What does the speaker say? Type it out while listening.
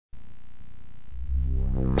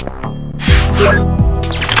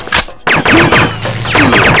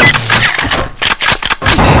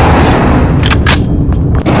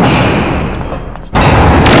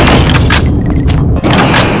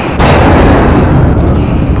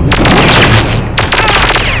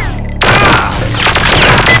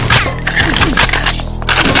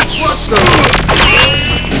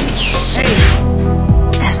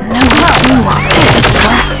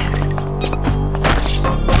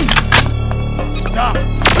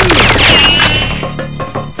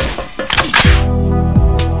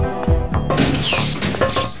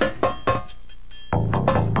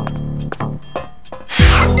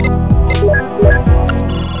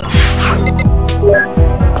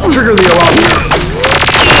Trigger the alarm.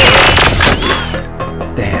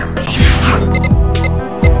 Damn.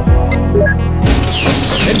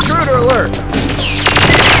 Intruder alert!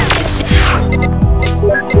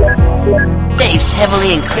 Safe's heavily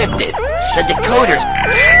encrypted. The decoders...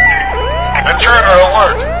 Intruder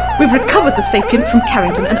alert! We've recovered the sapient from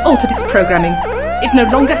Carrington and altered its programming. It no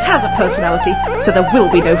longer has a personality, so there will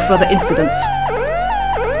be no further incidents.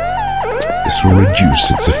 This will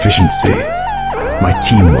reduce its efficiency. My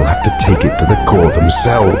team will have to take it to the core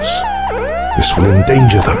themselves. This will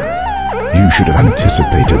endanger them. You should have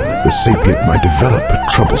anticipated that the sapient might develop a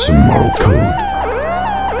troublesome moral code.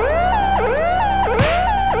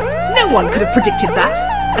 No one could have predicted that,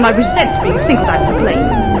 and I resent being singled out for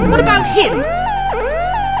blame. What about him?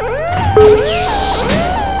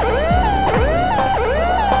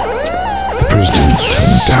 The President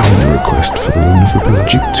turned down the request for the loan of the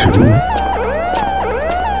Pelagic II.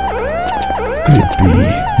 Could it be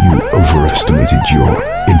you overestimated your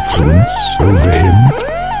influence over him?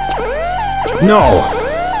 No!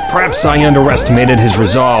 Perhaps I underestimated his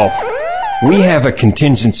resolve. We have a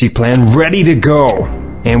contingency plan ready to go,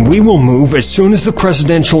 and we will move as soon as the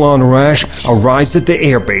presidential entourage arrives at the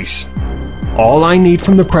airbase. All I need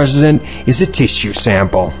from the President is a tissue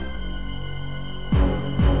sample.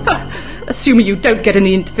 Assuming you don't get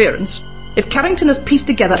any interference. If Carrington has pieced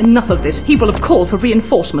together enough of this, he will have called for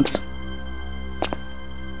reinforcements.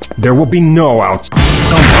 There will be no outs. Time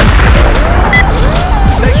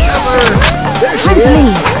to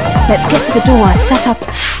leave. Let's get to the door and set up...